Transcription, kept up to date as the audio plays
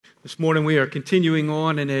This morning we are continuing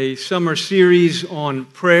on in a summer series on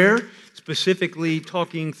prayer, specifically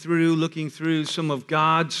looking through some of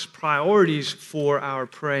God's priorities for our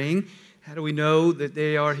praying. How do we know that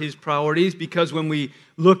they are His priorities? Because when we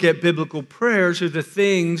look at biblical prayers, they're the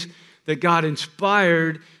things that God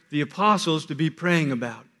inspired the apostles to be praying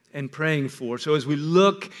about and praying for. So as we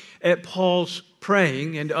look at Paul's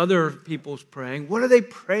praying and other people's praying, what are they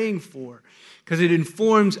praying for? Because it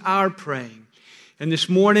informs our praying. And this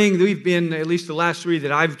morning, we've been, at least the last three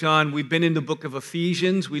that I've done, we've been in the book of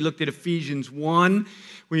Ephesians. We looked at Ephesians 1,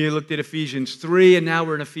 we looked at Ephesians 3, and now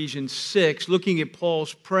we're in Ephesians 6, looking at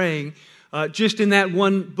Paul's praying just in that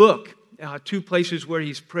one book. Two places where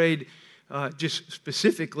he's prayed just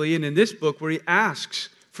specifically, and in this book where he asks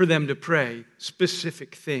for them to pray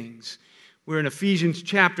specific things. We're in Ephesians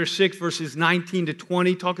chapter 6, verses 19 to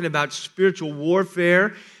 20, talking about spiritual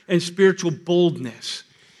warfare and spiritual boldness.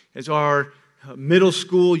 As our middle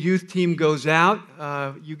school youth team goes out,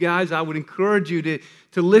 you guys, I would encourage you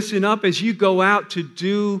to listen up as you go out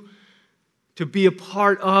to be a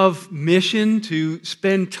part of mission, to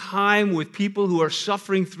spend time with people who are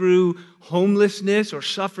suffering through homelessness or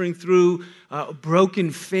suffering through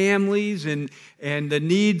broken families and the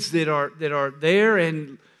needs that are there,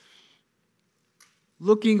 and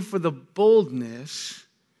looking for the boldness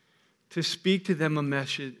to speak to them a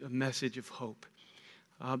message of hope.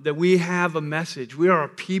 That we have a message. We are a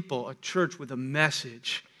people, a church with a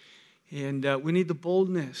message. And we need the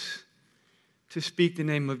boldness to speak the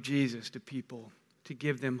name of Jesus to people, to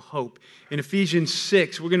give them hope. In Ephesians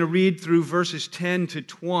 6, we're going to read through verses 10 to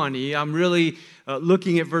 20. I'm really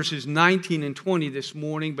looking at verses 19 and 20 this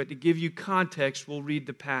morning, but to give you context, we'll read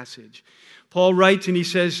the passage. Paul writes and he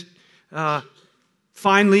says,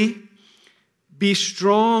 finally, be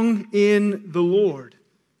strong in the Lord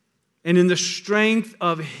and in the strength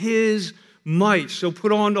of His might. So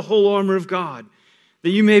put on the whole armor of God, that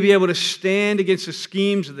you may be able to stand against the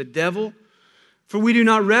schemes of the devil. For we do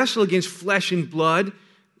not wrestle against flesh and blood,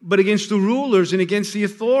 but against the rulers and against the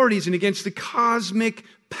authorities and against the cosmic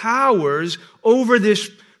powers over this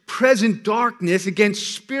present darkness,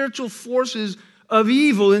 against spiritual forces of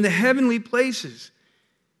evil in the heavenly places.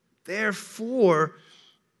 Therefore,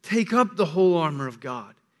 take up the whole armor of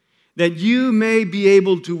God, that you may be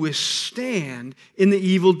able to withstand in the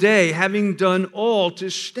evil day, having done all to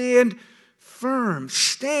stand firm.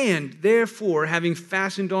 Stand, therefore, having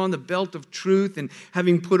fastened on the belt of truth and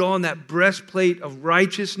having put on that breastplate of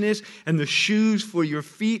righteousness and the shoes for your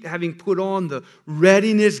feet, having put on the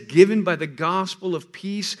readiness given by the gospel of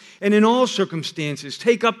peace. And in all circumstances,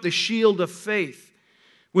 take up the shield of faith,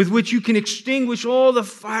 with which you can extinguish all the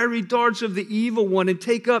fiery darts of the evil one, and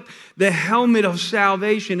take up the helmet of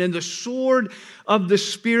salvation and the sword of the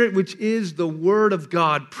Spirit, which is the Word of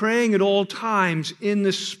God, praying at all times in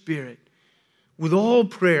the Spirit, with all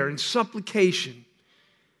prayer and supplication.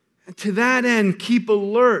 And to that end, keep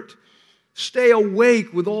alert, stay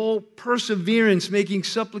awake with all perseverance, making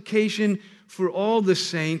supplication for all the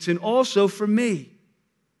saints and also for me,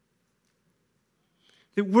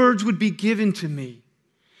 that words would be given to me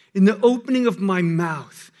in the opening of my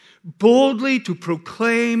mouth, boldly to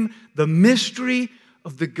proclaim the mystery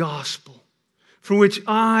of the gospel, for which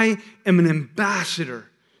I am an ambassador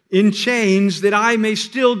in chains, that I may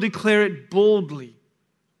still declare it boldly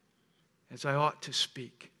as I ought to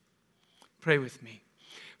speak. Pray with me.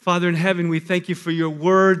 Father in heaven, we thank you for your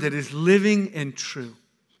word that is living and true.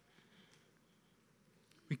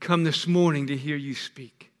 We come this morning to hear you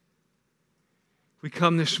speak. We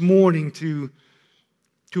come this morning to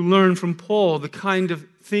learn from Paul the kind of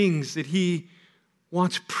things that he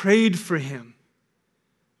wants prayed for him,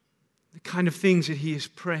 the kind of things that he is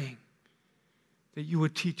praying, that you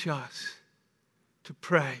would teach us to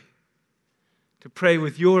pray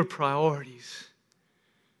with your priorities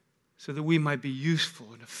so that we might be useful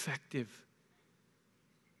and effective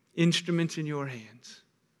instruments in your hands.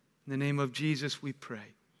 In the name of Jesus we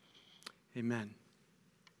pray. Amen.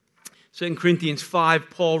 2 Corinthians 5,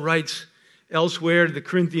 Paul writes elsewhere to the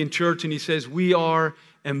Corinthian church, and he says, we are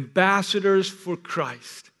ambassadors for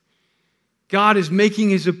Christ. God is making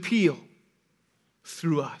his appeal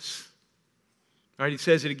through us. All right, he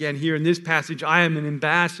says it again here in this passage, I am an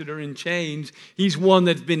ambassador in chains. He's one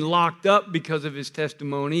that's been locked up because of his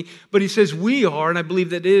testimony. But he says we are, and I believe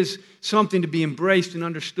that is something to be embraced and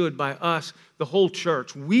understood by us, the whole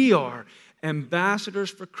church. We are ambassadors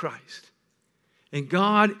for Christ. And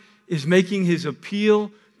God is making his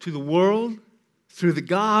appeal to the world through the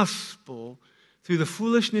gospel, through the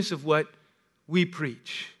foolishness of what we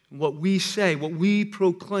preach, what we say, what we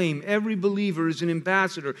proclaim. Every believer is an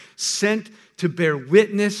ambassador sent to bear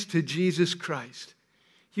witness to Jesus Christ.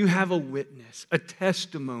 You have a witness, a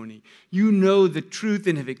testimony. You know the truth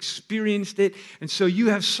and have experienced it. And so you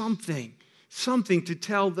have something to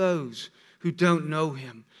tell those who don't know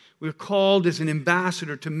him. We're called as an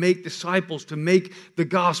ambassador to make disciples, to make the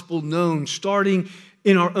gospel known, starting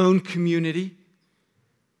in our own community,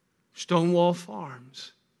 Stonewall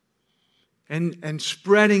Farms, and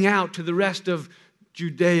spreading out to the rest of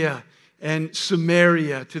Judea and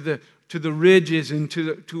Samaria, to the ridges and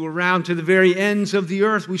to around to the very ends of the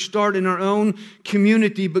earth. We start in our own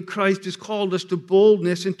community, but Christ has called us to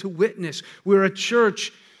boldness and to witness. We're a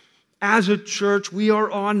church. As a church, we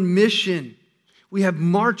are on mission. We have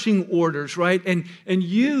marching orders, right? And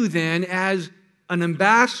you then, as an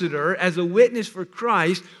ambassador, as a witness for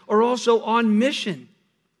Christ, are also on mission.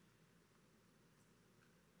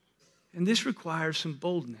 And this requires some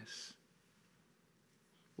boldness.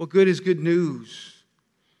 What good is good news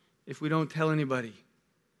if we don't tell anybody?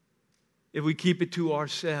 If we keep it to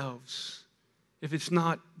ourselves? If it's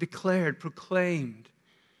not declared, proclaimed,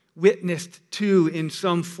 witnessed to in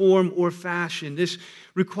some form or fashion? This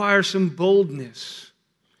requires some boldness.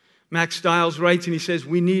 Max Stiles writes and he says,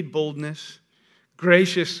 we need boldness.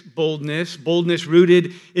 Gracious boldness, boldness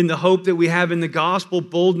rooted in the hope that we have in the gospel,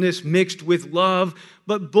 boldness mixed with love,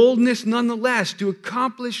 but boldness nonetheless. To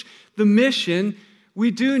accomplish the mission,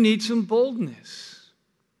 we do need some boldness.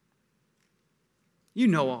 You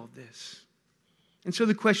know all this. And so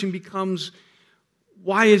the question becomes,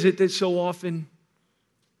 why is it that so often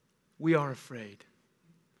we are afraid?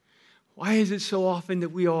 Why is it so often that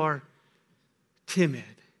we are timid,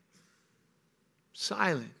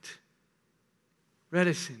 silent,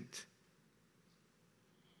 reticent?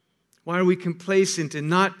 Why are we complacent and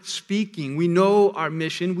not speaking? We know our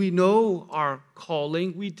mission. We know our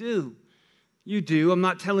calling. We do. You do. I'm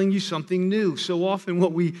not telling you something new. So often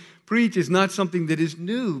what we preach is not something that is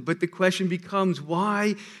new. But the question becomes,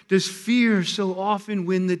 why does fear so often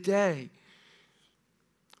win the day?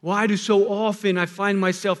 Why do so often I find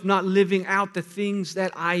myself not living out the things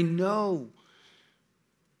that I know?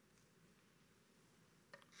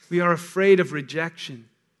 We are afraid of rejection.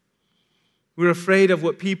 We're afraid of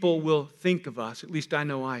what people will think of us. At least I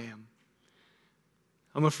know I am.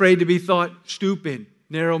 I'm afraid to be thought stupid,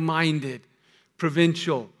 narrow-minded,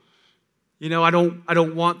 provincial. I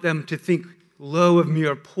don't want them to think low of me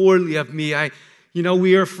or poorly of me.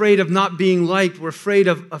 We are afraid of not being liked. We're afraid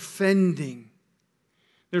of offending.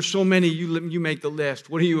 There's so many, you make the list.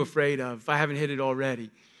 What are you afraid of if I haven't hit it already?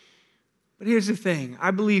 But here's the thing.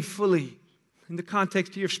 I believe fully in the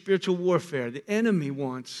context of your spiritual warfare, the enemy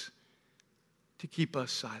wants to keep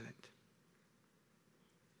us silent.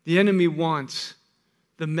 The enemy wants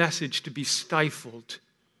the message to be stifled.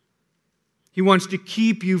 He wants to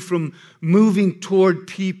keep you from moving toward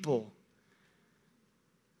people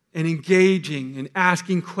and engaging and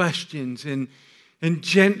asking questions and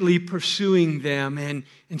gently pursuing them and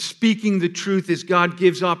speaking the truth as God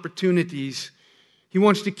gives opportunities. He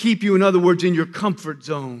wants to keep you, in other words, in your comfort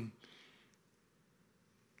zone,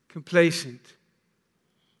 complacent.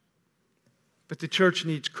 But the church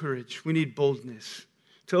needs courage. We need boldness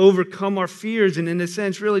to overcome our fears and, in a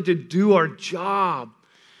sense, really to do our job,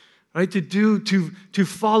 right? To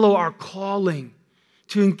follow our calling,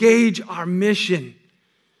 to engage our mission,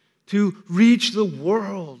 to reach the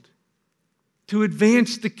world, to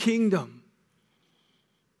advance the kingdom.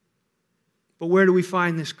 But where do we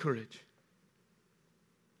find this courage?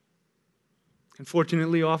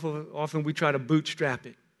 Unfortunately, often we try to bootstrap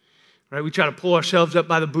it. Right? We try to pull ourselves up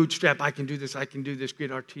by the bootstrap. I can do this,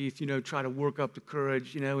 grit our teeth, try to work up the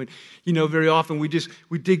courage, and very often we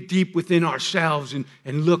dig deep within ourselves and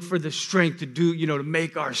look for the strength to do, to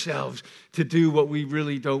make ourselves to do what we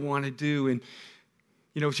really don't want to do. And,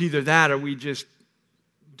 it's either that or we just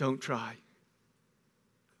don't try.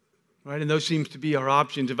 Right? And those seems to be our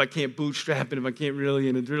options. If I can't bootstrap it, and it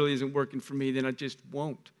really isn't working for me, then I just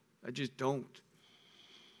won't. I just don't.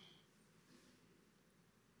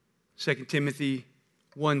 2 Timothy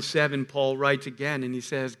 1:7, Paul writes again, and he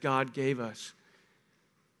says, God gave us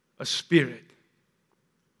a spirit,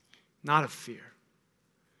 not of fear,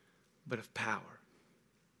 but of power.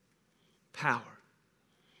 Power.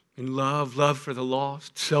 In love for the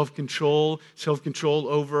lost, self-control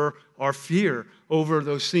over our fear, over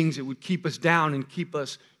those things that would keep us down and keep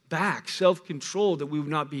us back. Self-control that we would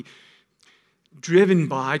not be driven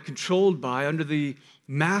by, controlled by, under the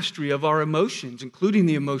mastery of our emotions, including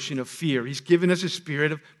the emotion of fear. He's given us a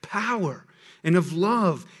spirit of power and of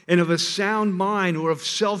love and of a sound mind or of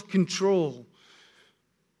self-control.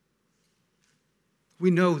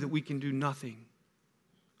 We know that we can do nothing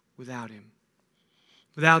without him,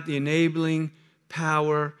 without the enabling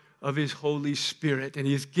power of His Holy Spirit. And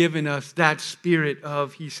He has given us that spirit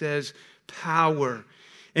of, He says, power.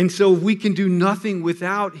 And so we can do nothing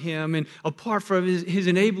without Him. And apart from His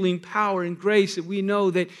enabling power and grace, that we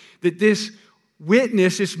know that this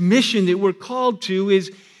witness, this mission that we're called to,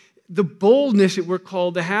 is the boldness that we're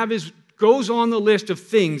called to have, goes on the list of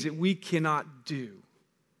things that we cannot do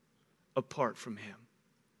apart from Him.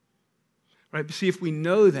 Right? But see, if we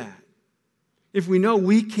know that, if we know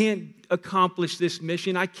we can't accomplish this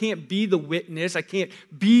mission, I can't be the witness, I can't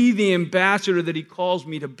be the ambassador that He calls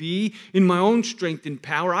me to be in my own strength and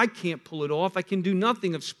power, I can't pull it off, I can do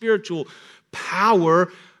nothing of spiritual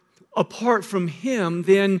power apart from Him,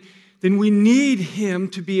 then we need Him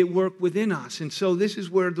to be at work within us. And so this is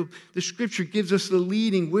where the Scripture gives us the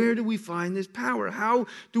leading. Where do we find this power? How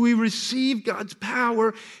do we receive God's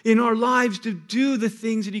power in our lives to do the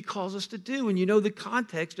things that He calls us to do? And you know the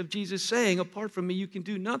context of Jesus saying, apart from me you can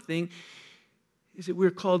do nothing, is that we're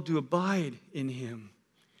called to abide in Him.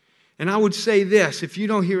 And I would say this, if you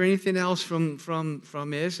don't hear anything else from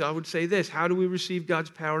this, I would say this: how do we receive God's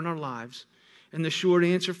power in our lives? And the short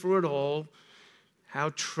answer for it all, how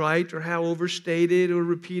trite or how overstated or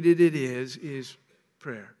repeated it is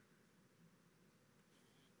prayer.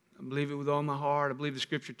 I believe it with all my heart. I believe the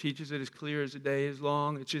Scripture teaches it as clear as the day is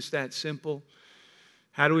long. It's just that simple.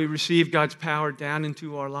 How do we receive God's power down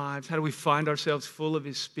into our lives? How do we find ourselves full of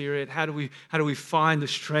His Spirit? How do we find the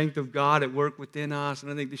strength of God at work within us?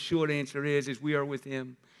 And I think the short answer is we are with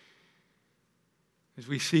Him. As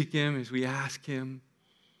we seek Him, as we ask Him,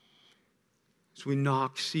 as we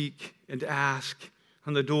knock, seek, and ask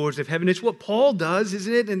on the doors of heaven. It's what Paul does,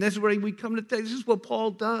 isn't it? And that's where we come to think. This is what Paul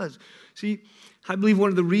does. See, I believe one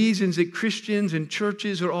of the reasons that Christians and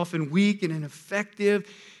churches are often weak and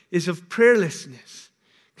ineffective is of prayerlessness.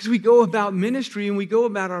 Because we go about ministry and we go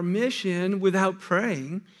about our mission without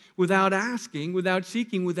praying, without asking, without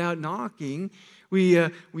seeking, without knocking. We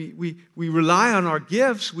rely on our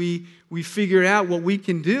gifts. We figure out what we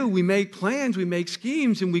can do. We make plans. We make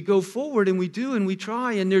schemes. And we go forward and we do and we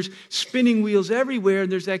try. And there's spinning wheels everywhere.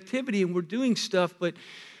 And there's activity and we're doing stuff. But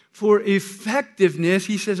for effectiveness,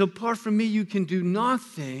 he says, apart from me, you can do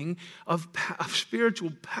nothing of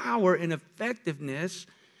spiritual power and effectiveness.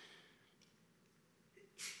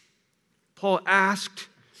 Paul asked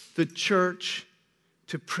the church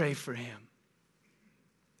to pray for him.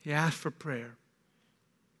 He asked for prayer.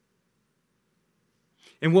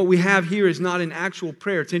 And what we have here is not an actual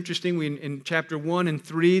prayer. It's interesting, in chapter 1 and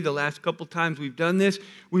 3, the last couple times we've done this,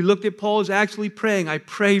 we looked at Paul as actually praying. I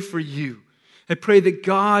pray for you. I pray that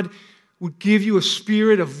God would give you a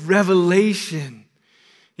spirit of revelation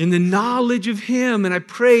in the knowledge of Him. And I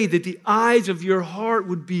pray that the eyes of your heart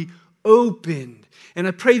would be opened. And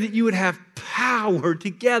I pray that you would have power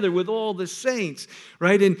together with all the saints.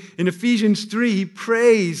 Right? In Ephesians 3, he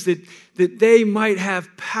prays that they might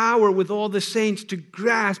have power with all the saints to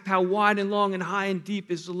grasp how wide and long and high and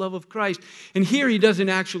deep is the love of Christ. And here he doesn't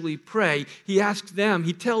actually pray. He asks them,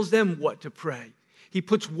 he tells them what to pray. He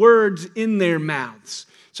puts words in their mouths.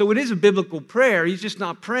 So it is a biblical prayer. He's just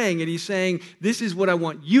not praying it. He's saying, this is what I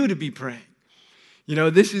want you to be praying. You know,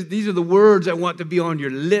 these are the words I want to be on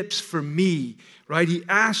your lips for me, right? He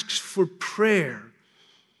asks for prayer.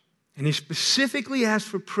 And he specifically asks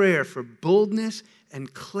for prayer for boldness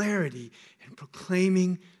and clarity in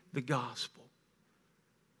proclaiming the gospel.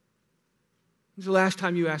 When's the last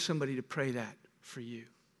time you asked somebody to pray that for you?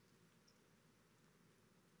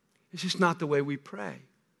 It's just not the way we pray.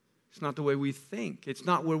 It's not the way we think. It's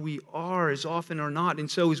not where we are as often or not. And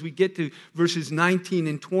so as we get to verses 19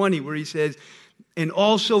 and 20 where he says, and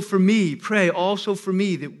also for me, pray also for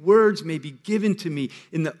me that words may be given to me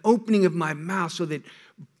in the opening of my mouth so that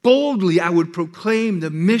boldly I would proclaim the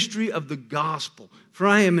mystery of the gospel. For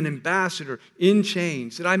I am an ambassador in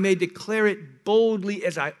chains, that I may declare it boldly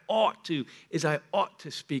as I ought to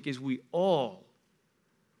speak, as we all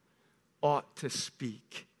ought to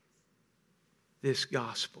speak this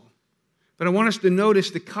gospel. But I want us to notice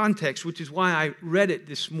the context, which is why I read it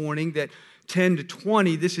this morning, that 10 to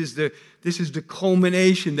 20, this is the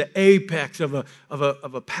culmination, the apex of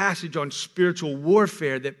a passage on spiritual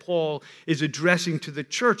warfare that Paul is addressing to the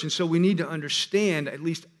church. And so we need to understand, at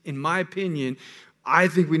least in my opinion, I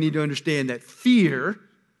think we need to understand that fear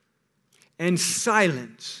and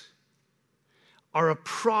silence are a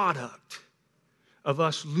product of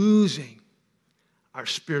us losing our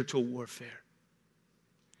spiritual warfare.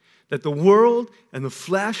 That the world and the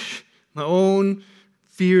flesh, my own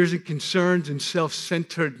fears and concerns and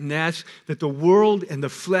self-centeredness, that the world and the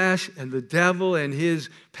flesh and the devil and his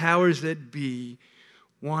powers that be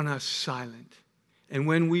want us silent. And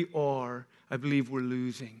when we are, I believe we're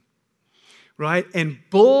losing. right? And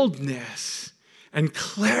boldness and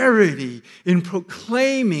clarity in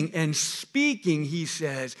proclaiming and speaking, he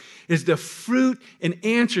says, is the fruit and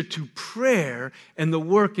answer to prayer and the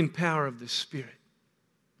work and power of the Spirit.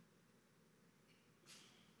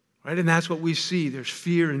 Right? And that's what we see. There's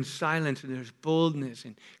fear and silence, and there's boldness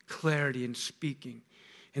and clarity in speaking.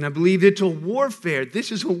 And I believe it's a warfare.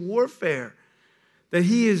 This is a warfare that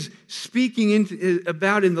he is speaking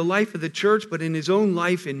about in the life of the church, but in his own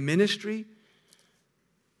life in ministry.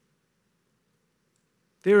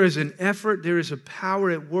 There is an effort, there is a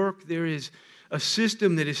power at work, there is a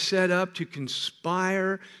system that is set up to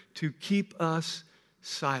conspire to keep us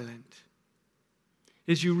silent.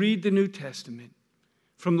 As you read the New Testament,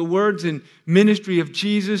 from the words and ministry of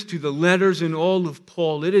Jesus to the letters and all of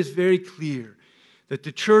Paul, it is very clear that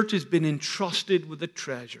the church has been entrusted with a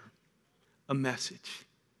treasure, a message.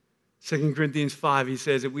 2 Corinthians 5, he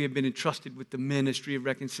says that we have been entrusted with the ministry of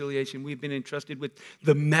reconciliation. We've been entrusted with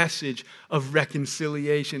the message of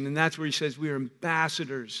reconciliation. And that's where he says we are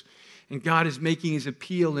ambassadors. And God is making his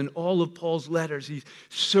appeal in all of Paul's letters. He's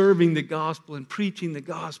serving the gospel and preaching the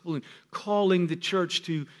gospel and calling the church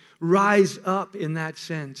to rise up in that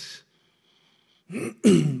sense.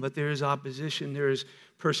 But there is opposition, there is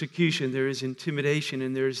persecution, there is intimidation,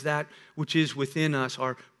 and there is that which is within us,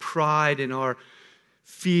 our pride and our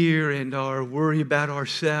fear and our worry about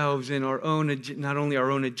ourselves and our own, not only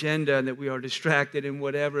our own agenda and that we are distracted and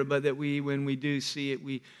whatever, but that when we do see it,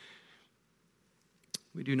 we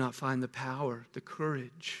do not find the power, the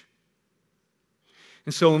courage.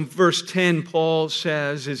 And so in verse 10, Paul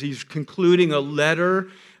says, as he's concluding a letter,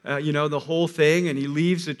 the whole thing, and he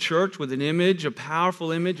leaves the church with an image, a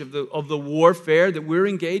powerful image of the warfare that we're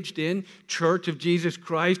engaged in, Church of Jesus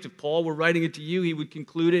Christ. If Paul were writing it to you, he would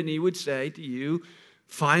conclude it and he would say to you,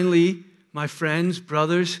 finally, my friends,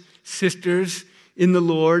 brothers, sisters in the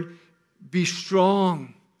Lord, be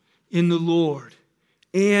strong in the Lord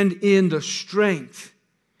and in the strength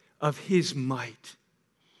of his might.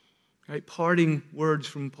 Right? Parting words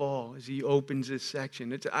from Paul as he opens this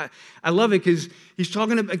section. I love it because he's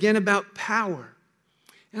talking again about power.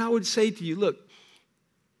 And I would say to you, look,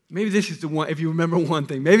 maybe this is the one, if you remember one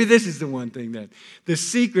thing, maybe this is the one thing that the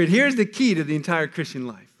secret, here's the key to the entire Christian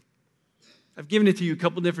life. I've given it to you a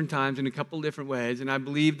couple different times in a couple different ways, and I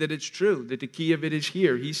believe that it's true, that the key of it is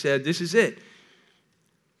here. He said, this is it,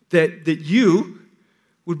 that you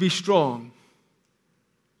would be strong,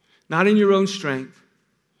 not in your own strength,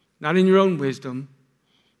 not in your own wisdom,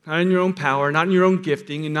 not in your own power, not in your own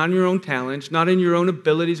gifting, and not in your own talents, not in your own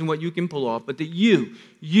abilities and what you can pull off, but that you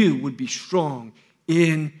would be strong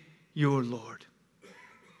in your Lord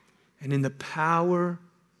and in the power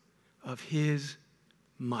of his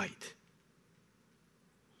might.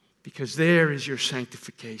 Because there is your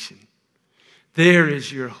sanctification. There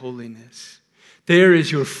is your holiness. There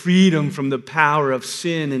is your freedom from the power of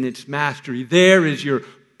sin and its mastery. There is your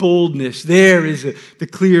boldness. There is the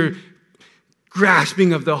clear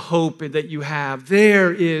grasping of the hope that you have.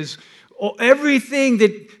 There is everything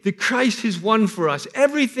that Christ has won for us.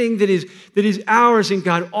 Everything that is ours and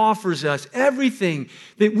God offers us. Everything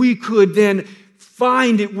that we could then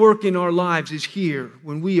find at work in our lives is here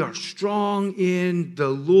when we are strong in the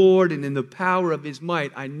Lord and in the power of his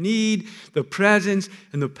might. I need the presence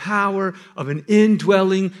and the power of an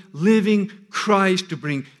indwelling, living Christ to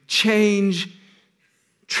bring change,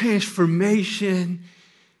 transformation,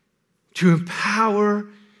 to empower,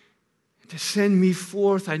 to send me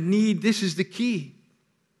forth. This is the key.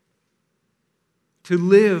 To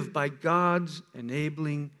live by God's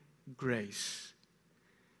enabling grace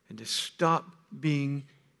and to stop being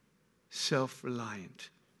self-reliant.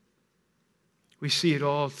 We see it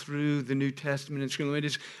all through the New Testament. It's going to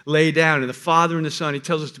just lay down. And the Father and the Son, he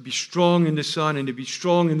tells us to be strong in the Son and to be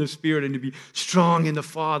strong in the Spirit and to be strong in the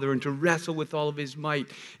Father and to wrestle with all of his might.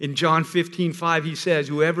 In John 15:5, he says,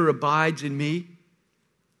 whoever abides in me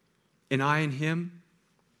and I in him,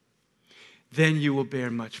 then you will bear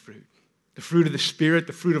much fruit. The fruit of the Spirit,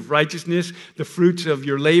 the fruit of righteousness, the fruits of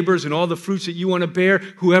your labors, and all the fruits that you want to bear,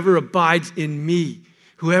 whoever abides in me,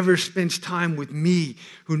 whoever spends time with me,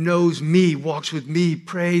 who knows me, walks with me,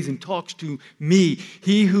 prays and talks to me,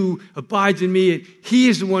 he who abides in me, he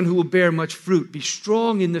is the one who will bear much fruit. Be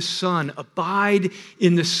strong in the Son, abide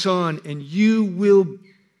in the Son, and you will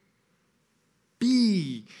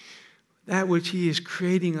be. that which he is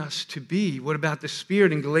creating us to be. What about the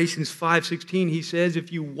Spirit? In Galatians 5:16, he says, if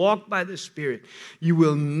you walk by the Spirit, you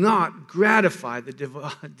will not gratify the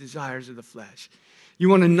desires of the flesh. You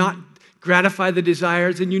want to not gratify the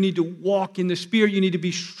desires, then you need to walk in the Spirit. You need to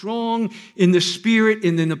be strong in the Spirit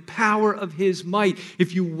and in the power of his might.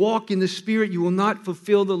 If you walk in the Spirit, you will not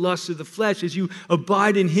fulfill the lusts of the flesh. As you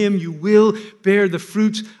abide in him, you will bear the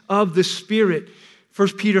fruits of the Spirit. 1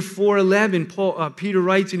 Peter 4:11, Peter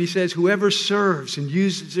writes and he says, whoever serves and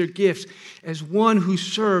uses their gifts as one who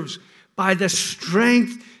serves by the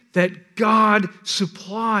strength that God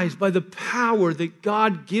supplies, by the power that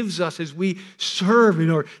God gives us as we serve and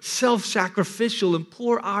are self-sacrificial and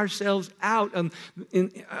pour ourselves out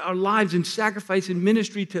in our lives and sacrifice and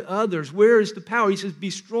ministry to others. Where is the power? He says,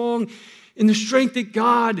 be strong in the strength that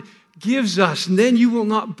God gives us, and then you will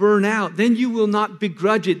not burn out. Then you will not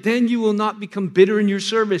begrudge it. Then you will not become bitter in your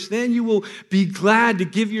service. Then you will be glad to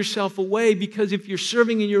give yourself away, because if you're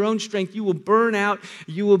serving in your own strength, you will burn out.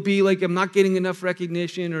 You will be like, I'm not getting enough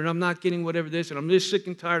recognition, or I'm not getting whatever this, and I'm just sick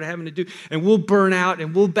and tired of having to do, and we'll burn out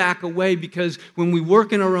and we'll back away, because when we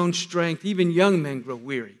work in our own strength, even young men grow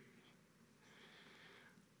weary.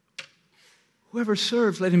 Whoever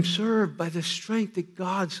serves, let him serve by the strength that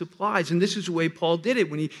God supplies. And this is the way Paul did it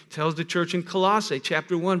when he tells the church in Colossae,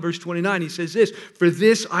 chapter 1, verse 29. He says this, for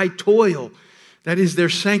this I toil. That is their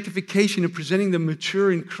sanctification and presenting them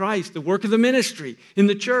mature in Christ, the work of the ministry in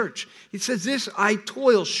the church. He says this, I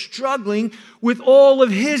toil, struggling with all of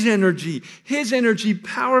his energy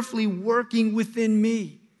powerfully working within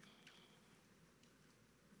me.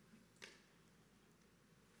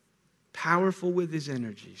 Powerful with his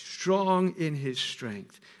energy, strong in his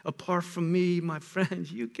strength. Apart from me, my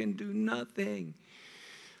friends, you can do nothing.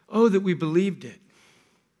 Oh, that we believed it.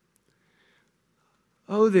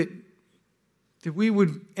 Oh, that we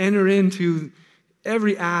would enter into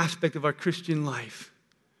every aspect of our Christian life,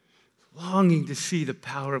 longing to see the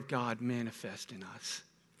power of God manifest in us,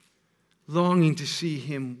 longing to see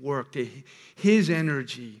him work, his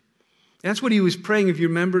energy. That's what he was praying. If you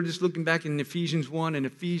remember, just looking back in Ephesians 1 and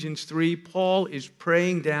Ephesians 3, Paul is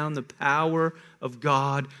praying down the power of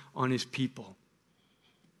God on his people.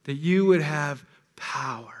 That you would have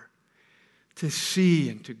power to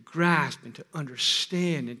see and to grasp and to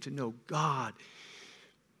understand and to know God.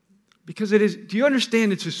 Because it is, do you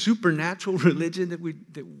understand it's a supernatural religion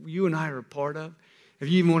that you and I are a part of? If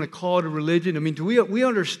you even want to call it a religion, I mean, do we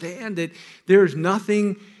understand that there is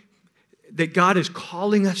nothing that God is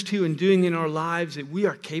calling us to and doing in our lives that we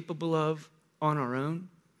are capable of on our own?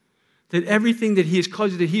 That everything that he has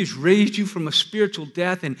caused you, that he has raised you from a spiritual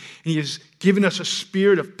death and he has given us a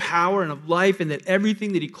spirit of power and of life, and that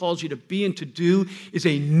everything that he calls you to be and to do is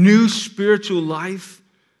a new spiritual life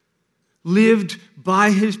lived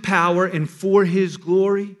by his power and for his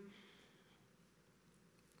glory?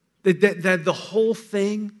 That the whole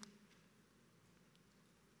thing,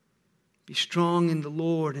 be strong in the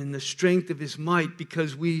Lord and the strength of his might,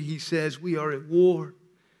 because he says, we are at war.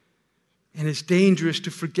 And it's dangerous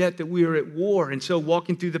to forget that we are at war. And so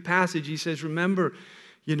walking through the passage, he says, remember,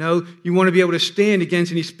 you want to be able to stand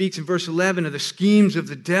against, and he speaks in verse 11 of the schemes of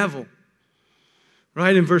the devil.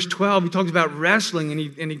 Right? In verse 12, he talks about wrestling,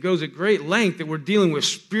 and he goes at great length that we're dealing with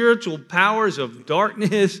spiritual powers of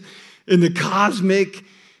darkness and the cosmic.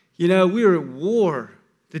 We are at war.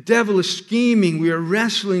 The devil is scheming. We are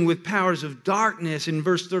wrestling with powers of darkness. In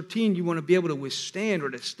verse 13, you want to be able to withstand or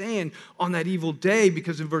to stand on that evil day,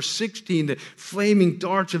 because in verse 16, the flaming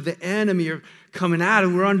darts of the enemy are coming out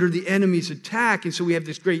and we're under the enemy's attack. And so we have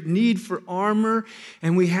this great need for armor.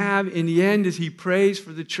 And we have, in the end, as he prays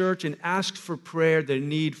for the church and asks for prayer, the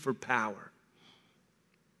need for power.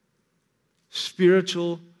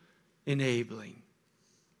 Spiritual enabling.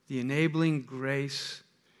 The enabling grace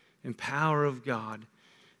and power of God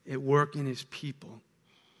at work in his people.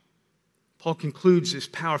 Paul concludes this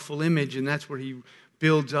powerful image, and that's where he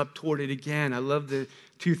builds up toward it again. I love the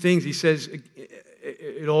two things. He says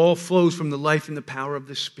it all flows from the life and the power of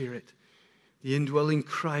the Spirit, the indwelling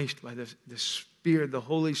Christ by the Spirit, the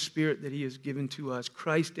Holy Spirit that he has given to us,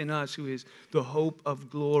 Christ in us, who is the hope of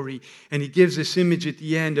glory. And he gives this image at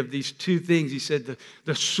the end of these two things. He said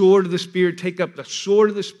the sword of the Spirit, take up the sword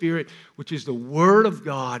of the Spirit, which is the Word of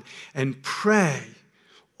God, and pray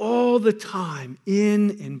all the time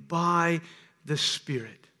in and by the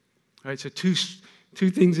Spirit. All right, so two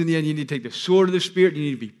things in the end. You need to take the sword of the Spirit. You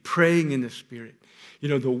need to be praying in the Spirit.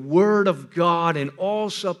 The Word of God in all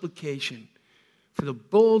supplication for the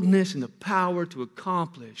boldness and the power to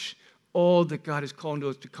accomplish all that God has called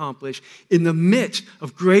us to accomplish in the midst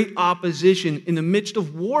of great opposition, in the midst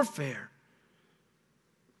of warfare.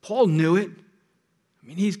 Paul knew it. I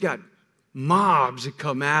mean, he's got mobs that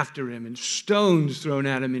come after him and stones thrown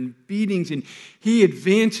at him and beatings, and he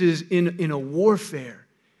advances in a warfare.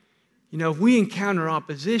 You know, if we encounter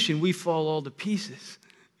opposition, we fall all to pieces.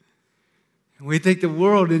 And we think the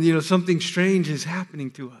world and, something strange is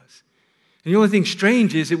happening to us. And the only thing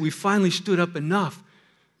strange is that we finally stood up enough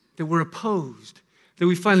that we're opposed, that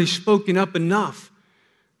we've finally spoken up enough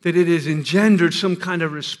that it has engendered some kind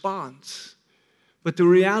of response. But the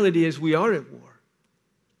reality is we are at war.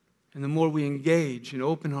 And the more we engage and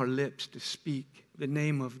open our lips to speak the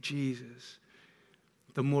name of Jesus,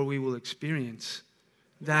 the more we will experience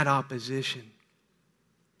that opposition.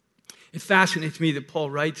 It fascinates me that Paul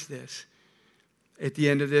writes this at the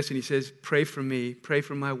end of this, and he says, pray for me, pray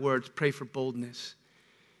for my words, pray for boldness.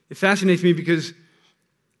 It fascinates me because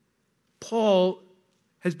Paul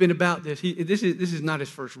has been about this. This is not his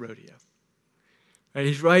first rodeo. Right?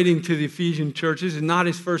 He's writing to the Ephesian church. This is not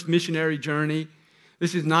his first missionary journey.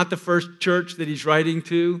 This is not the first church that he's writing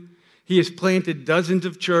to. He has planted dozens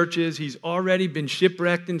of churches. He's already been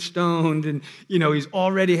shipwrecked and stoned, and he's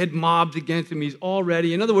already had mobs against him.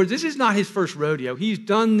 In other words, this is not his first rodeo. He's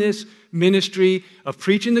done this ministry of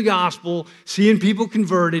preaching the gospel, seeing people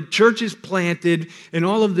converted, churches planted, and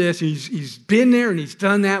all of this. He's been there and he's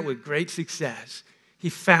done that with great success. He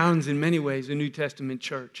founds, in many ways, a New Testament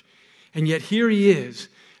church. And yet here he is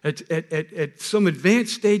at some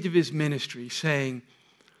advanced stage of his ministry saying,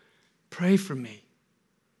 pray for me,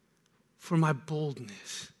 for my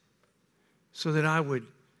boldness, so that I would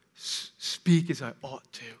speak as I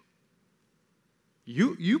ought to.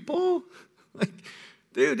 You, Paul?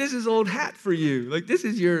 Dude, this is old hat for you. This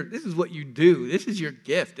is what you do. This is your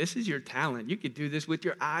gift. This is your talent. You could do this with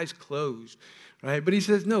your eyes closed, right? But he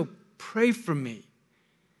says, no, pray for me,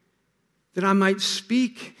 that I might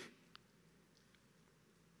speak.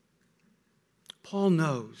 Paul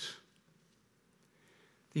knows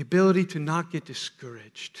the ability to not get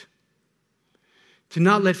discouraged, to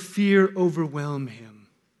not let fear overwhelm him,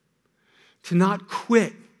 to not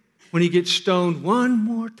quit when he gets stoned one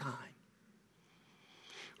more time,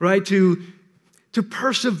 right? To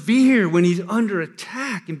persevere when he's under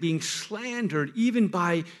attack and being slandered, even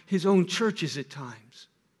by his own churches at times.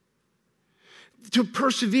 To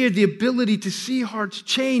persevere, the ability to see hearts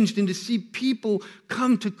changed and to see people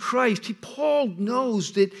come to Christ. Paul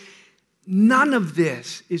knows that none of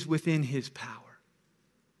this is within his power.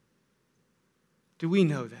 Do we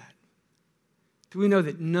know that? Do we know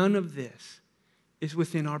that none of this is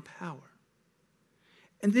within our power?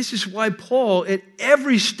 And this is why Paul, at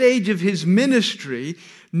every stage of his ministry,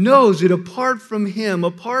 knows that apart from him,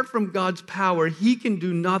 apart from God's power, he can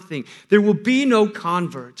do nothing. There will be no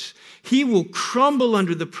converts. He will crumble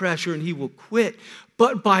under the pressure and he will quit.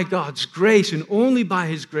 But by God's grace, and only by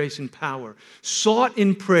his grace and power, sought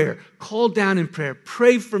in prayer, called down in prayer,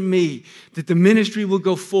 pray for me that the ministry will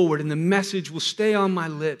go forward and the message will stay on my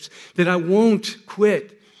lips, that I won't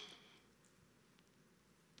quit.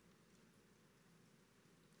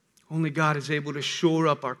 Only God is able to shore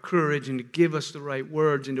up our courage and to give us the right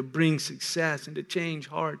words and to bring success and to change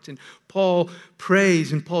hearts. And Paul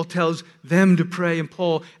prays, and Paul tells them to pray, and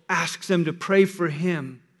Paul asks them to pray for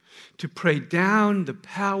him, to pray down the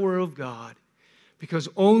power of God, because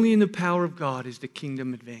only in the power of God is the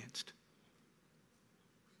kingdom advanced.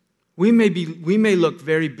 We may look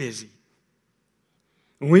very busy,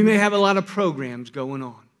 and we may have a lot of programs going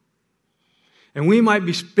on, and we might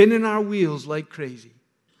be spinning our wheels like crazy.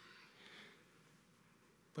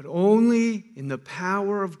 But only in the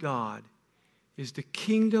power of God is the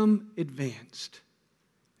kingdom advanced,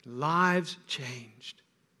 lives changed,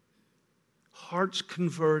 hearts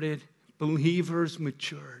converted, believers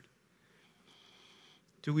matured.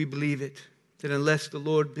 Do we believe it? That unless the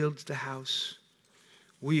Lord builds the house,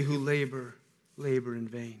 we who labor in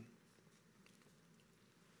vain.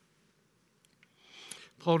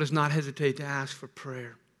 Paul does not hesitate to ask for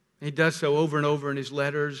prayer. He does so over and over in his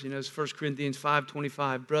letters. It's 1 Corinthians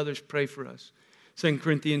 5:25, brothers, pray for us. 2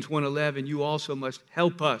 Corinthians 1:11, you also must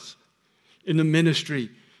help us in the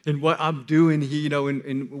ministry, in what I'm doing here,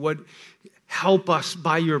 in what, help us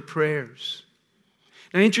by your prayers.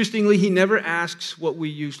 Now, interestingly, he never asks what we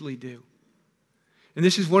usually do. And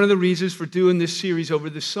this is one of the reasons for doing this series over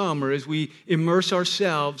the summer, as we immerse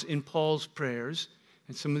ourselves in Paul's prayers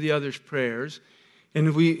and some of the others' prayers.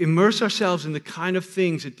 And we immerse ourselves in the kind of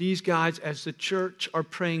things that these guys as the church are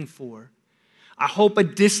praying for. I hope a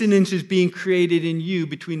dissonance is being created in you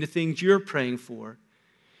between the things you're praying for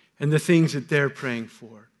and the things that they're praying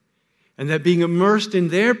for. And that being immersed in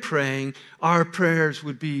their praying, our prayers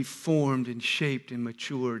would be formed and shaped and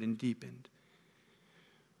matured and deepened.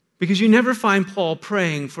 Because you never find Paul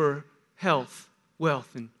praying for health,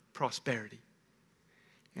 wealth, and prosperity.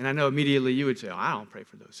 And I know immediately you would say, oh, I don't pray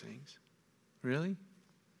for those things. Really?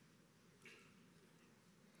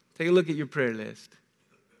 Take a look at your prayer list.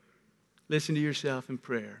 Listen to yourself in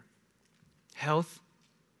prayer. Health,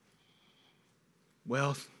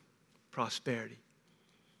 wealth, prosperity.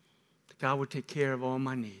 God will take care of all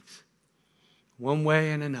my needs, one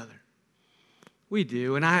way and another. We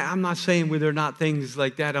do, and I'm not saying there are not things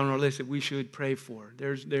like that on our list that we should pray for.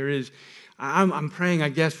 There is. I'm praying, I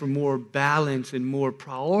guess, for more balance and more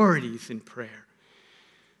priorities in prayer.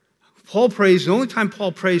 Paul prays. The only time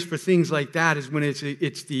Paul prays for things like that is when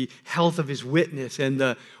it's the health of his witness and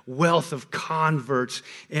the wealth of converts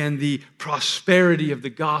and the prosperity of the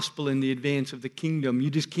gospel and the advance of the kingdom. You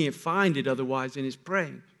just can't find it otherwise in his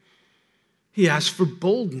praying. He asks for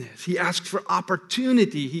boldness. He asks for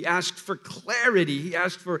opportunity. He asks for clarity. He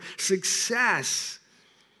asks for success.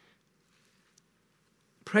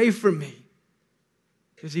 Pray for me.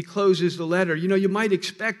 As he closes the letter, you might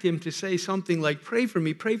expect him to say something like, pray for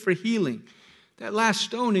me, pray for healing. That last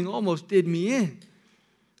stoning almost did me in.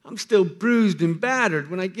 I'm still bruised and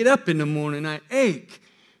battered. When I get up in the morning, I ache.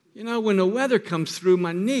 When the weather comes through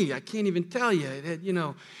my knee, I can't even tell you that,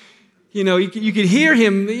 you could hear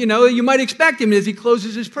him, you might expect him as he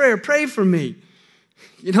closes his prayer, pray for me.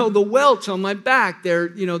 The welts on my back,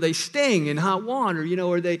 they sting in hot water,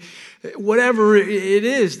 or they, whatever it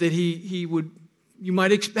is that he would, you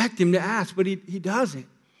might expect him to ask, but he doesn't.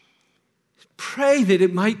 Pray that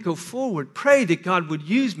it might go forward. Pray that God would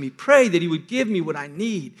use me. Pray that he would give me what I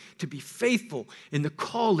need to be faithful in the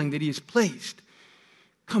calling that he has placed.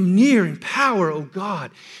 Come near in power, oh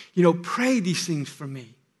God. Pray these things for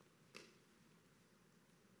me.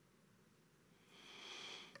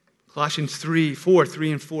 Colossians 3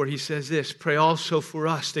 and 4, he says this, pray also for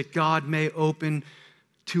us that God may open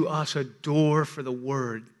to us a door for the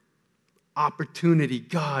word. Opportunity.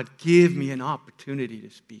 God, give me an opportunity to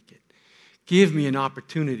speak it. Give me an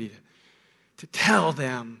opportunity to tell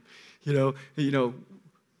them,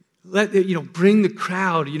 bring the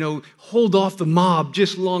crowd, hold off the mob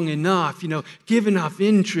just long enough, give enough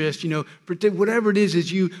interest, whatever it is,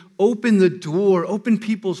 as you open the door, open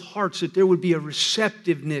people's hearts that there would be a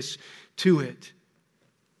receptiveness to it.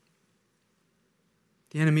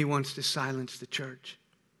 The enemy wants to silence the church.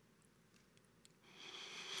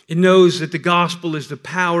 It knows that the gospel is the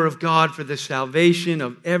power of God for the salvation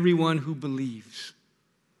of everyone who believes.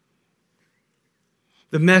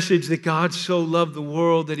 The message that God so loved the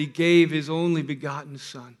world that he gave his only begotten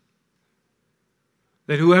Son.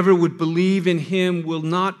 That whoever would believe in him will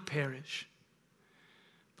not perish,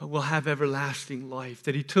 but will have everlasting life.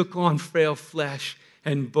 That he took on frail flesh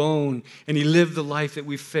and bone, and he lived the life that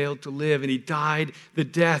we failed to live, and he died the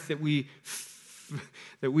death that we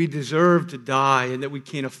deserve to die, and that we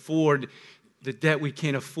can't afford, the debt we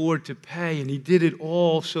can't afford to pay. And he did it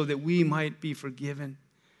all so that we might be forgiven,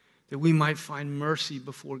 that we might find mercy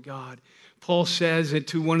before God. Paul says it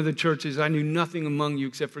to one of the churches, I knew nothing among you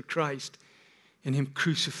except for Christ and him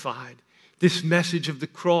crucified. This message of the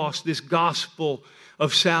cross, this gospel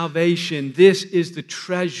of salvation, this is the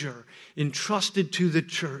treasure entrusted to the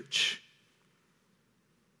church.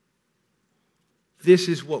 This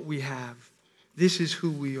is what we have. This is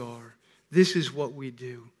who we are. This is what we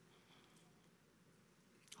do.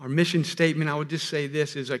 Our mission statement, I would just say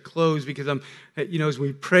this as I close, because as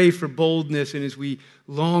we pray for boldness and as we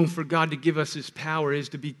long for God to give us his power, is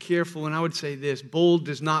to be careful. And I would say this, bold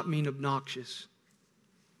does not mean obnoxious.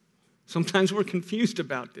 Sometimes we're confused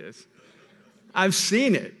about this. I've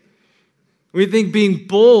seen it. We think being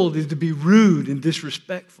bold is to be rude and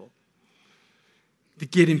disrespectful, to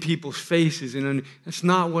get in people's faces. And that's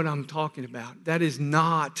not what I'm talking about. That is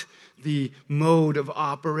not the mode of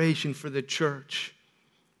operation for the church.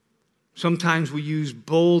 Sometimes we use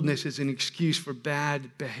boldness as an excuse for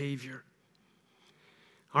bad behavior.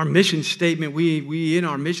 Our mission statement, we in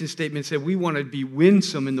our mission statement said we want to be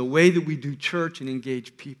winsome in the way that we do church and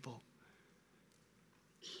engage people.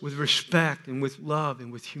 With respect and with love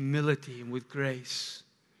and with humility and with grace.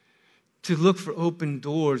 To look for open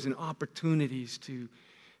doors and opportunities to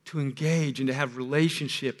engage and to have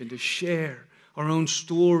relationship and to share our own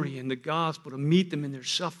story and the gospel, to meet them in their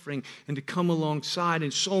suffering and to come alongside in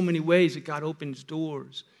so many ways that God opens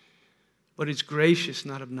doors. But it's gracious,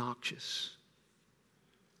 not obnoxious.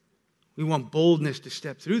 We want boldness to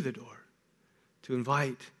step through the door, to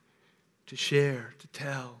invite, to share, to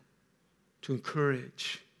tell, to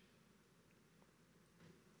encourage.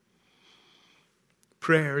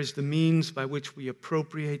 Prayer is the means by which we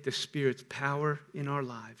appropriate the Spirit's power in our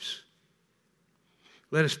lives.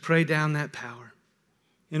 Let us pray down that power.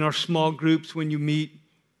 In our small groups, when you meet,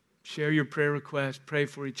 Share your prayer requests, pray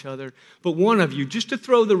for each other. But one of you, just to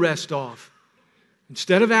throw the rest off,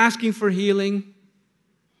 instead of asking for healing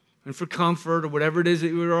and for comfort or whatever it is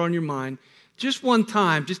that are on your mind, just one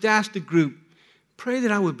time, just ask the group, pray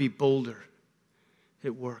that I would be bolder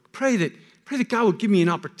at work. Pray that God would give me an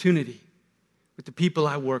opportunity with the people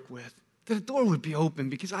I work with, that a door would be open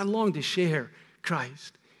because I long to share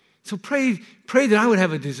Christ. So pray that I would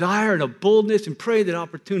have a desire and a boldness, and pray that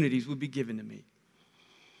opportunities would be given to me.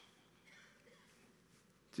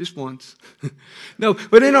 Just once. No,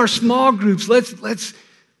 but in our small groups, let's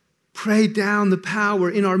pray down the power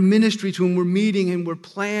in our ministries when we're meeting and we're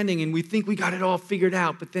planning and we think we got it all figured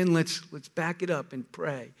out. But then let's back it up and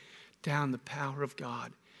pray down the power of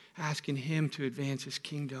God, asking Him to advance His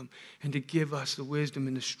kingdom and to give us the wisdom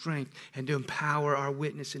and the strength and to empower our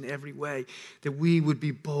witness in every way, that we would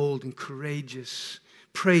be bold and courageous.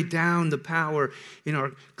 Pray down the power in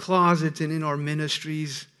our closets and in our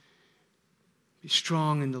ministries. Be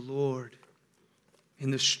strong in the Lord, in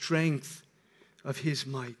the strength of His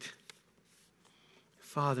might.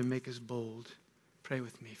 Father, make us bold. Pray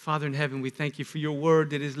with me. Father in heaven, we thank You for Your word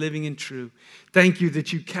that is living and true. Thank You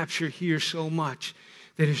that You capture here so much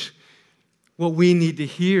that is what we need to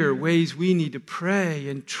hear, ways we need to pray,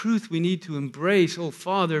 and truth we need to embrace. Oh,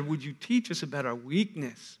 Father, would You teach us about our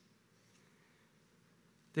weakness,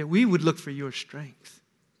 that we would look for Your strength.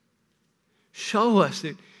 Show us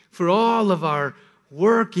that for all of our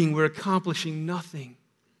working, we're accomplishing nothing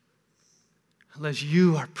unless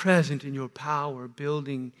You are present in Your power,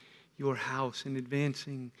 building Your house and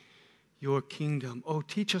advancing Your kingdom. Oh,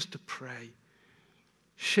 teach us to pray.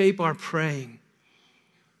 Shape our praying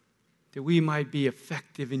that we might be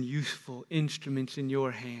effective and useful instruments in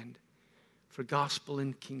Your hand for gospel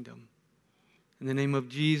and kingdom. In the name of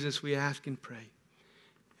Jesus, we ask and pray.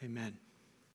 Amen.